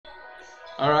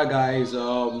Alright guys,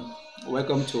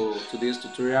 welcome to today's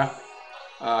tutorial.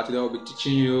 Today I'll be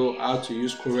teaching you how to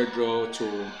use Corel Draw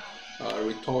to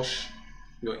retouch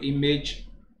your image.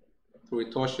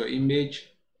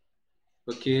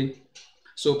 Okay,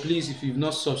 so please, if you've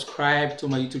not subscribed to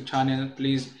my YouTube channel,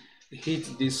 please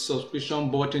hit this subscription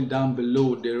button down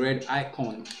below, the red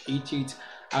icon. Hit it,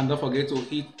 and don't forget to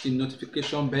hit the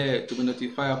notification bell to be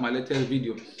notified of my latest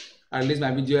video. I release my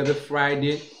video every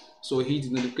Friday, so hit the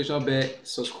notification bell,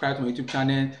 subscribe to my YouTube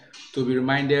channel to be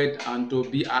reminded and to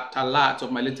be at alert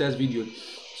of my latest video.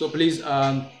 So please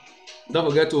don't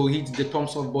forget to hit the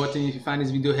thumbs up button if you find this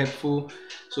video helpful.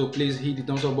 So please hit the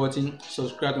thumbs up button,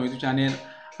 subscribe to my YouTube channel,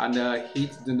 and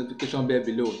hit the notification bell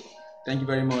below. Thank you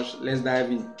very much. Let's dive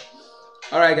in.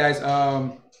 Alright guys,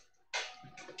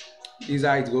 this is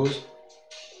how it goes.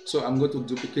 So I'm going to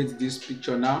duplicate this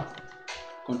picture now.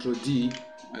 Control D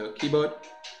on your keyboard.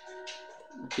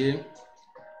 Okay,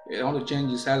 I want to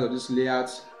change the size of this layout,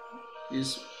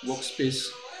 this workspace,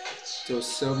 to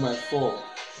 7x4,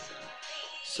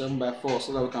 so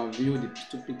that we can view the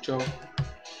two picture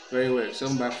very well.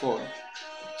 7x4.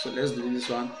 So let's do this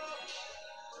one.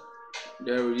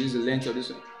 There we use the length of this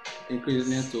one. Increase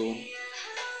the length to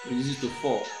reduce it to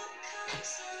 4.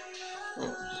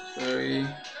 Oh, sorry.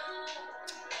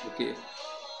 Okay.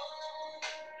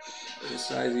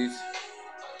 Resize it.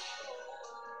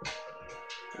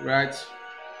 Right.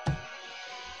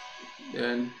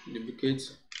 Then duplicate.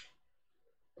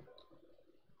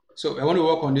 So I want to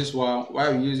work on this one.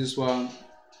 While we use this one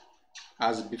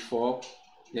as before,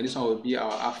 then this one will be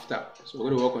our after. So we're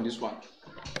going to work on this one.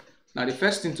 Now the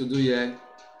first thing to do here,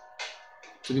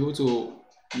 to be able to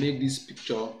make this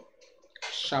picture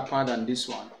sharper than this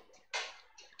one,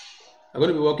 I'm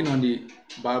going to be working on the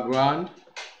background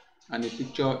and the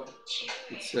picture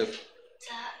itself.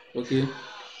 Okay,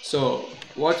 so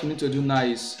what we need to do now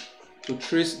is to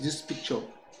trace this picture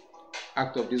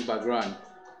out of this background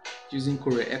using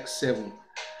Corel X7.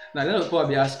 Now a lot of people will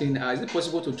be asking, is it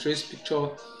possible to trace picture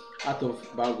out of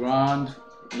background,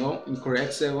 in Corel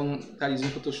X7 without using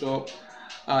Photoshop?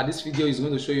 This video is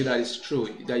going to show you that it's true,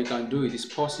 that you can do it. It's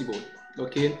possible.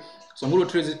 Okay, so I'm going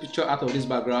to trace this picture out of this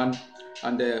background,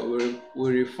 and we'll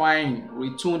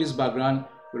retune this background,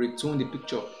 retune the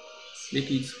picture, make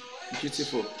it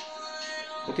beautiful.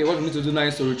 Okay, what we need to do now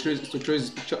is to trace this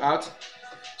picture out.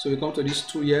 So we come to this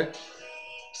tool here.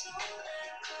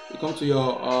 You come to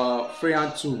your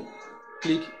freehand tool,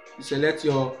 click, you select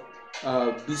your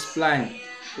B-spline.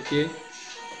 Okay,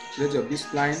 select your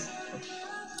B-spline.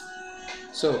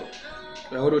 So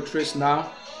we're going to trace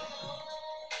now.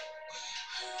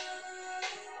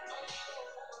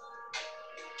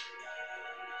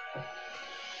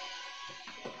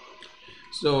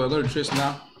 So we're going to trace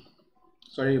now.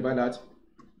 Sorry about that.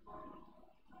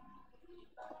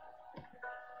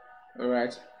 All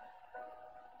right.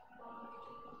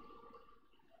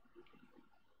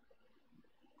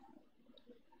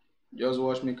 Just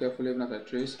watch me carefully when I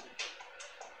trace.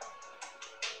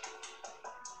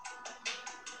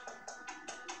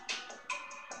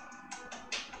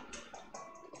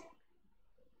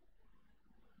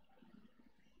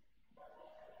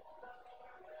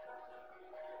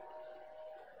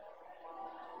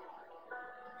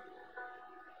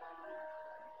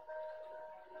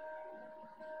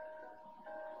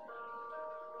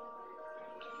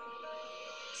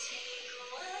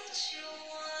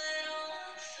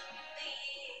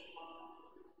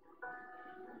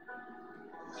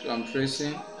 So I'm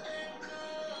tracing.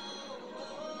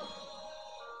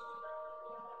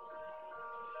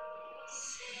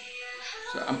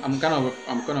 So I'm kind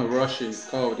of rushing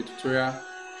because of the tutorial.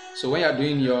 So when you're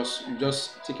doing yours, you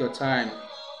just take your time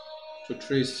to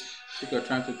trace. Take your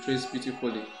time to trace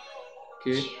beautifully.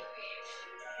 Okay.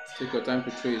 Take your time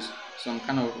to trace. So I'm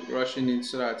kind of rushing it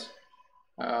so that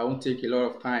I won't take a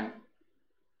lot of time.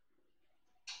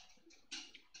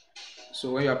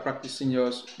 So when you are practicing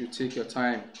yours, you take your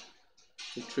time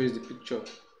to trace the picture,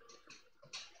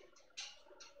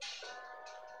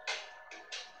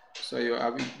 so you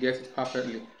get it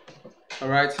perfectly. All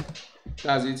right,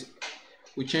 that's it.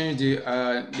 We change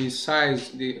the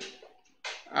size, the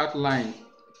outline.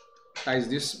 That is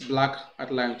this black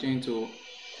outline, change to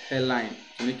hairline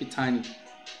to make it tiny.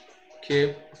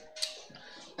 Okay.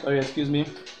 Sorry, excuse me.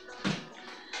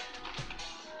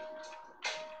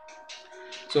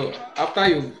 So after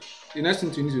the next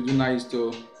thing you need to do now is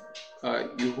to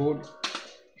you hold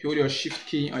your shift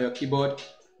key on your keyboard,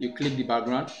 you click the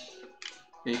background,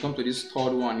 and you come to this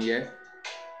third one here,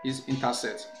 this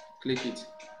intersect, click it,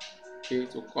 okay,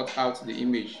 to cut out the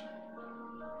image.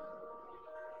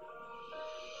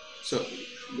 So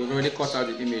we've already cut out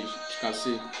the image, you can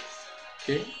see.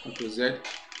 Okay, Ctrl Z,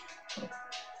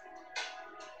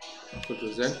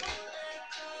 Ctrl Z.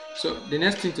 So the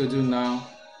next thing to do now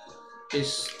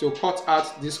is to cut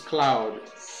out this cloud.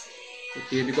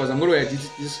 Okay, because I'm going to edit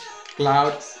this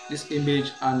cloud, this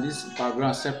image, and this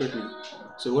background separately.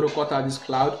 So we're going to cut out this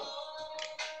cloud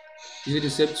using the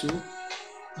same tool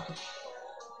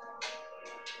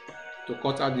to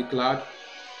cut out the cloud.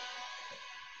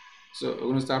 So we're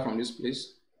going to start from this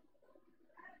place.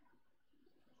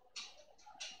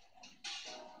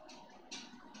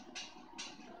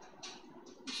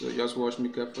 So just watch me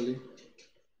carefully.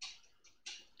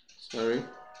 Sorry.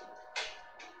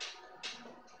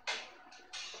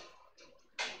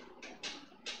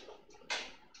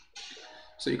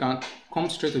 So you can come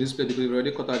straight to this place because we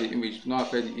already cut out the image. Do not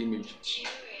affect the image.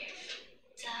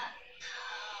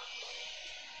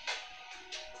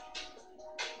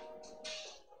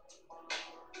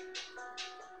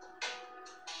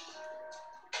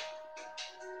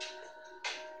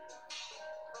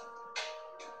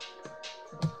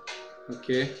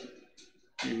 Okay,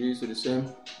 you use the same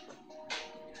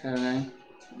hairline.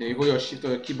 Then you hold your shift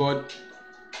on your keyboard.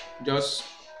 Just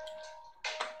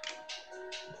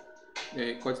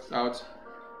cut it out.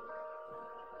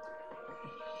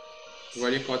 We've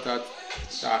already cut out.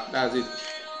 That's it.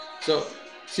 So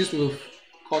since we've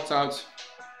cut out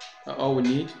all we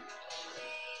need,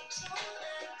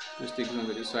 just take it on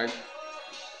this side.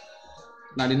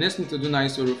 Now the next thing to do now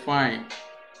is to refine.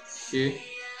 Okay.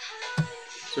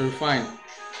 So refine.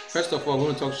 First of all,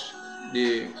 we're going to touch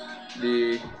the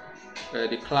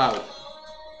cloud.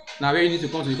 Now where you need to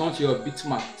come to, you come to your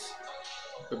bitmap.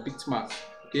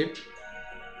 Okay.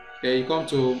 Then you come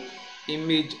to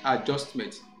image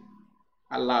adjustment,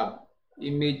 a lab,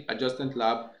 image adjustment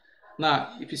lab.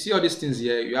 Now, if you see all these things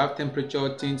here, you have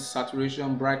temperature, tint,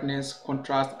 saturation, brightness,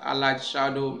 contrast, highlight,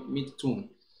 shadow, mid-tone.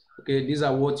 Okay, these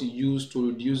are what you use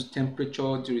to reduce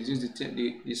temperature, to reduce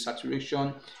the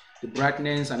saturation, the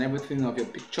brightness, and everything of your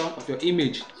picture, of your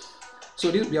image.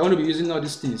 So we are going to be using all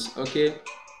these things. Okay,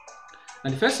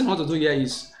 and the first thing I want to do here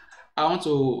is I want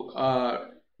to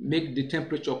make the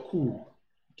temperature cool.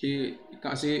 Okay, you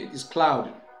can see this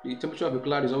cloud. The temperature of the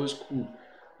cloud is always cool.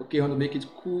 Okay, I want to make it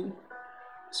cool.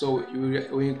 So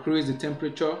we increase the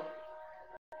temperature.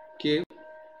 Okay,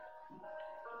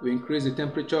 we increase the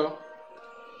temperature.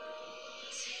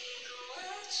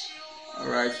 All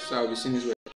right, so I'll be seeing this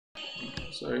way.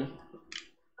 Sorry.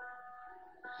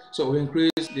 So we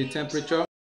increase the temperature.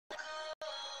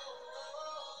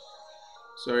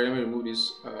 Sorry, let me remove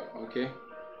this. Okay.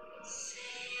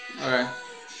 All right.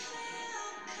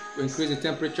 We increase the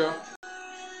temperature.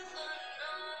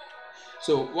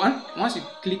 So once you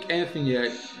click anything here,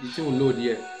 the thing will load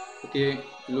here. Okay,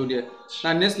 load here.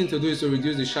 Now next thing to do is to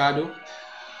reduce the shadow.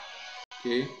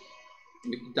 Okay,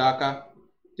 make it darker.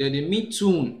 Then the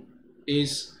mid-tone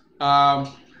is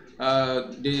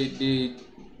the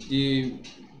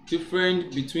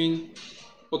difference between,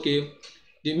 okay,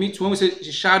 the mid-tone, when we say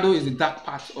the shadow is the dark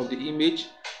part of the image.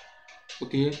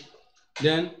 Okay,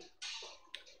 then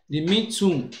the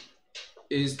mid-tone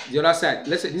is the other side.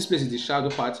 Let's say this place is the shadow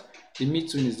part, the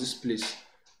mid-tone is this place.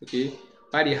 Okay,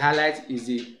 while the highlight is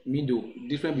the middle.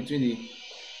 Difference between the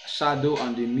shadow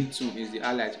and the mid-tone is the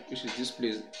highlight, which is this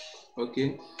place.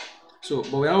 Okay, so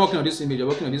but we're not working on this image, we're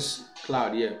working on this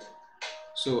cloud here.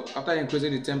 So after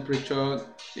increasing the temperature,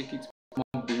 make it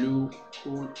more blue,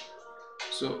 cool.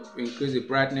 So we increase the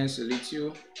brightness a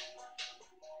little.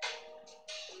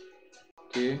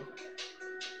 Okay,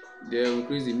 then we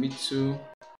increase the mid-tone.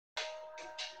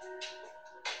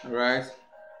 All right,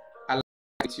 I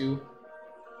like you.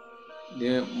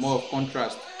 Then more of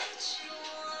contrast.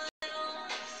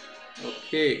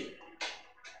 Okay,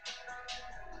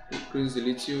 increase a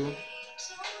little.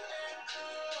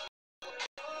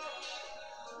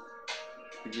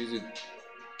 Reduce the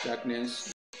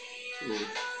darkness.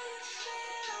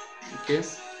 Okay,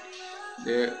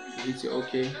 there, hit it.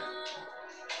 Okay,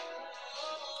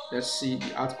 let's see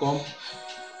the outcome.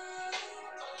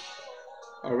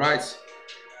 All right,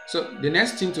 so the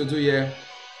next thing to do here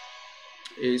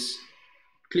is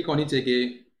click on it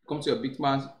again, come to your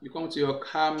bitmap, you come to your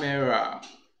camera,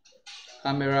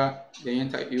 then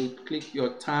you click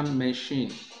your time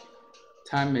machine.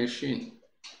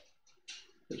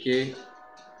 Okay,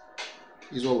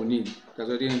 this is what we need. That's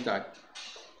already entered.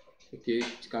 Okay,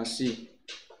 you can see.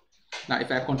 Now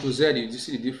if I Ctrl Z, you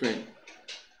see the difference.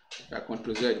 If I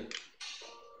Ctrl Z,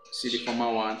 see the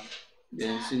former one,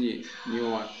 then see the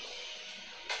new one.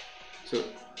 So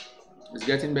it's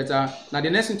getting better. Now the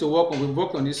next thing to work on, we've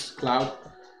worked on this cloud.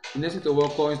 The next thing to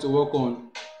work on is to work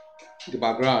on the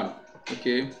background.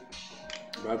 Okay,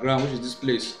 background, which is this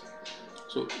place.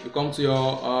 So you come to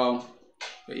your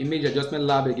image adjustment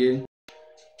lab again.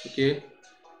 Okay,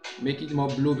 make it more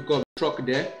blue because of the truck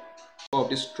there, of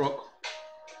this truck.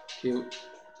 Okay,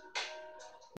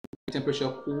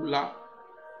 temperature cooler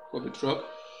of the truck.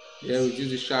 There,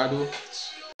 reduce the shadow.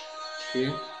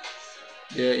 Okay,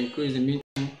 there, increase the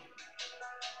medium.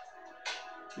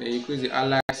 There, increase the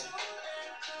highlights.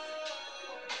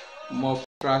 More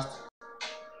contrast.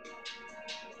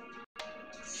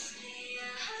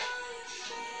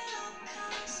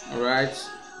 All right.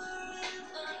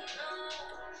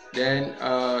 Then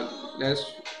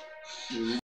let's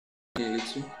reduce it a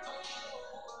little.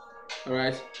 All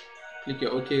right. Click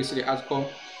your OK. See the outcome.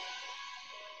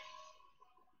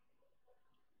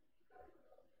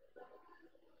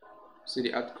 See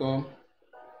the outcome.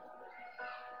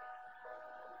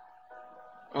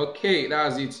 Okay,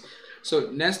 that's it.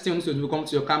 So next thing to do, come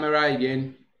to your camera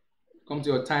again, come to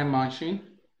your time machine.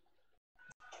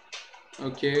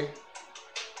 Okay,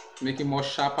 make it more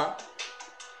sharper.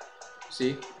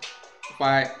 See, if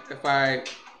I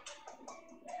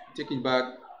take it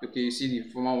back, okay, you see the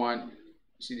former one,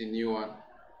 you see the new one.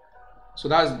 So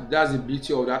that's the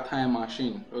beauty of that time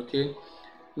machine. Okay,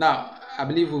 now I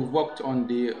believe we've worked on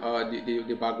the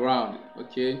background.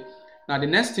 Okay, now the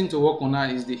next thing to work on now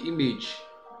is the image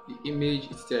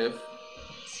itself.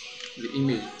 The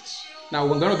image. Now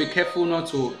we're going to be careful not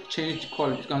to change the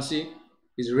color. You can see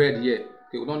it's red here.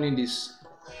 Okay, we don't need this.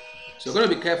 So we're going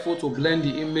to be careful to blend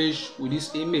the image with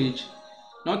this image,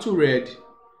 not too red,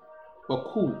 but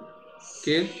cool.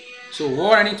 Okay. So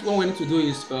what we need to do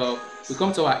is we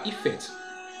come to our effect.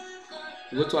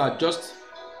 We go to adjust.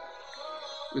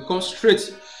 We come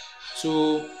straight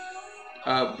to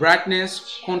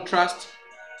brightness, contrast,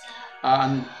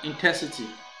 and intensity.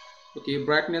 Okay,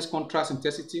 brightness, contrast,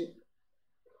 intensity.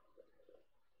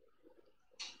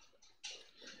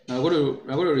 Now we're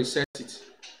going to reset it.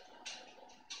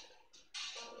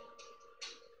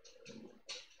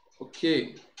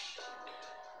 Okay.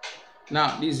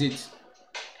 Now this is it.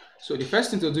 So the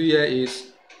first thing to do here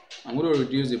is I'm going to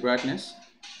reduce the brightness.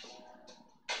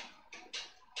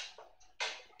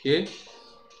 Okay.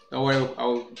 Don't worry,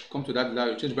 I'll come to that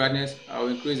later. Change brightness. I'll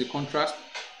increase the contrast.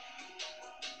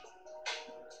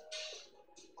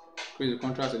 Increase the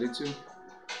contrast a little.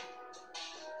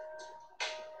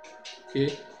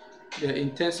 Okay. The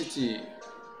intensity.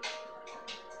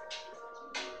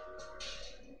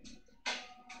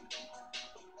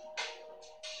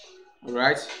 All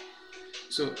right.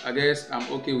 So I guess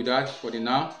I'm okay with that for the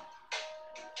now.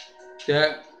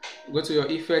 There, go to your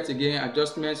effect again,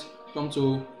 adjustments. Come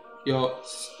to your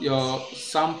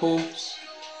sample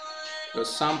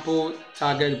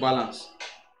target balance.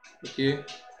 Okay.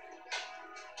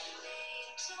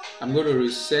 I'm going to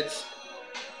reset.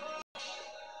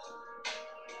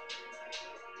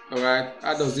 All right.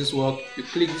 How does this work? You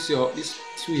click this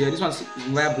two here. This one's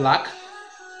where black.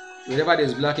 Wherever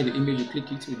there's black in the image, you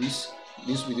click it with this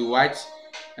with the white,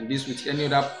 and this with any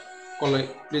other color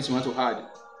place you want to add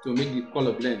to make the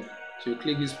color blend. So you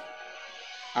click this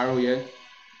arrow here.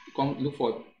 You come look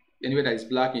for anywhere that is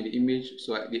black in the image.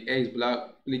 So the air is black.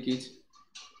 Click it.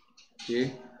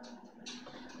 Okay.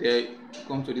 There,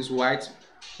 come to this white.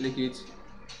 Click it.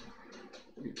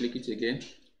 You click it again.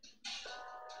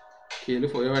 Okay,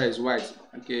 look for wherever that is white.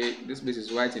 Okay, this place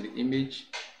is white in the image.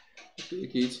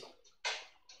 Click it.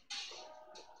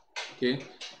 Okay,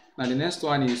 now the next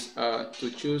one is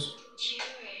to choose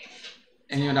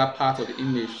any other part of the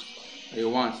image that you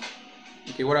want.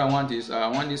 Okay, what I want is I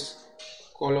want this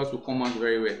color to come out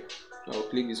very well. So I'll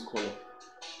click this color.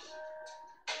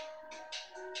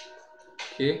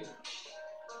 Okay,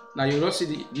 now you will see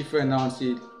the difference now.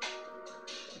 See,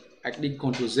 I click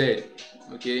Ctrl Z.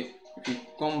 Okay, if you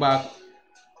come back,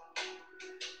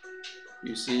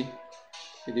 you see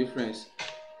the difference.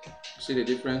 See the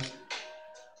difference?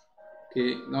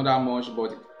 Okay, not that much,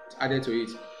 but it's added to it.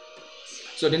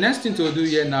 So the next thing to do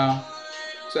here now,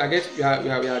 so I guess we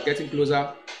are getting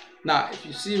closer. Now, if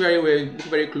you see very well, look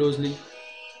very closely,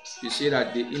 you see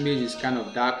that the image is kind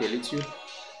of dark a little.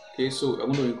 Okay, so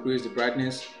I'm going to increase the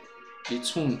brightness, the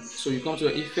tone. So you come to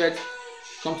the effect,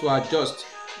 come to adjust,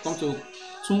 come to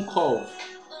tone curve.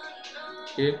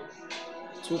 Okay,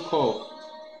 tone curve.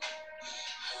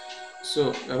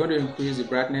 So we're going to increase the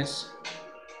brightness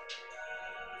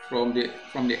from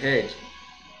the head.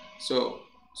 So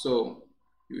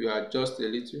you adjust a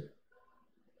little.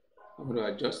 I'm going to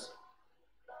adjust.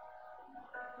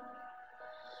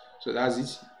 So that's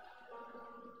it.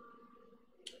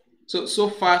 So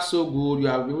far so good. You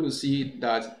are able to see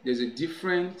that there's a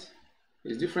difference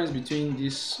between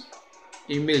this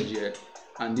image here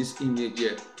and this image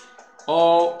here.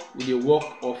 all with the work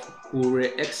of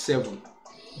Corel X7.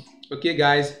 Okay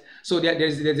guys, so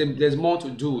there's more to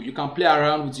do. You can play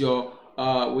around with your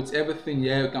with everything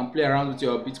here. You can play around with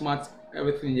your bitmap,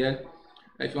 everything here.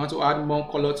 If you want to add more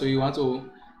color to it, you want to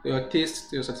your taste,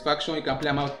 to your satisfaction, you can play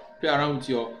around with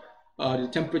your the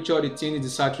temperature, the tint, the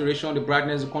saturation, the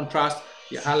brightness, the contrast,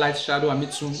 the highlight, shadow, and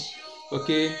mid-tone.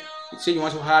 Okay, say you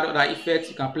want to add other effects,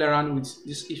 you can play around with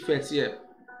these effects here.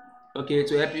 Okay,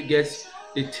 to help you get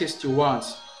the taste you want.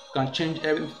 You can change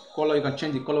every color. You can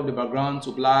change the color of the background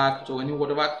to black, to any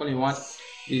whatever color you want.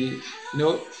 You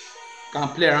can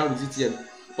play around with it here.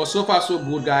 But so far so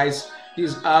good, guys.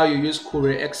 This is how you use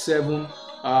Corel X7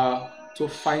 to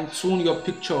fine-tune your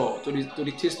picture to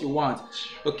the taste you want.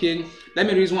 Okay, let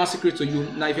me read one secret to you.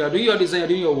 Now if you are doing your design, you're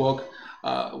doing your work,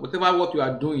 whatever work you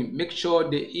are doing, make sure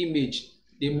the image,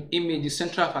 the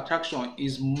center of attraction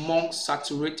is more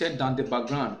saturated than the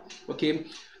background. Okay,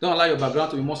 don't allow your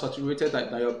background to be more saturated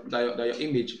than your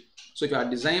image. So if you are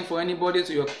designing for anybody,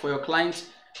 for your clients,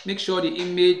 make sure the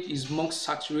image is more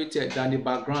saturated than the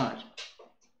background.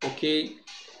 Okay,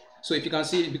 so if you can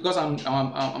see, because I'm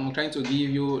trying to give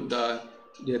you the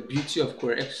beauty of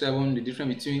Corel X7, the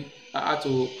difference between how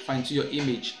to fine-tune your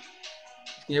image.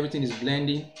 Everything is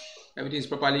blending, everything is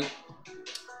properly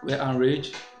well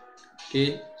arranged.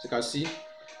 Okay, as you can see.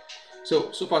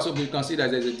 So far so good. You can see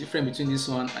that there's a difference between this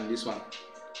one and this one.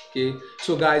 Okay,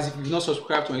 so guys, if you've not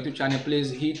subscribed to my YouTube channel,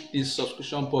 please hit this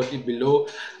subscription button below.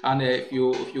 And if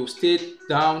you stayed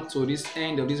down to this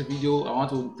end of this video, I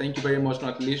want to thank you very much.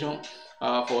 Congratulations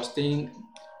for staying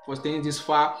this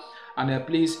far. And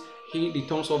please hit the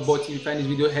thumbs up button if you find this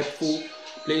video helpful.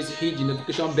 Please hit the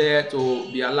notification bell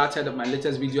to be alerted of my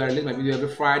latest video. I release my video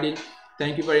every Friday.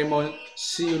 Thank you very much.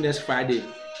 See you next Friday.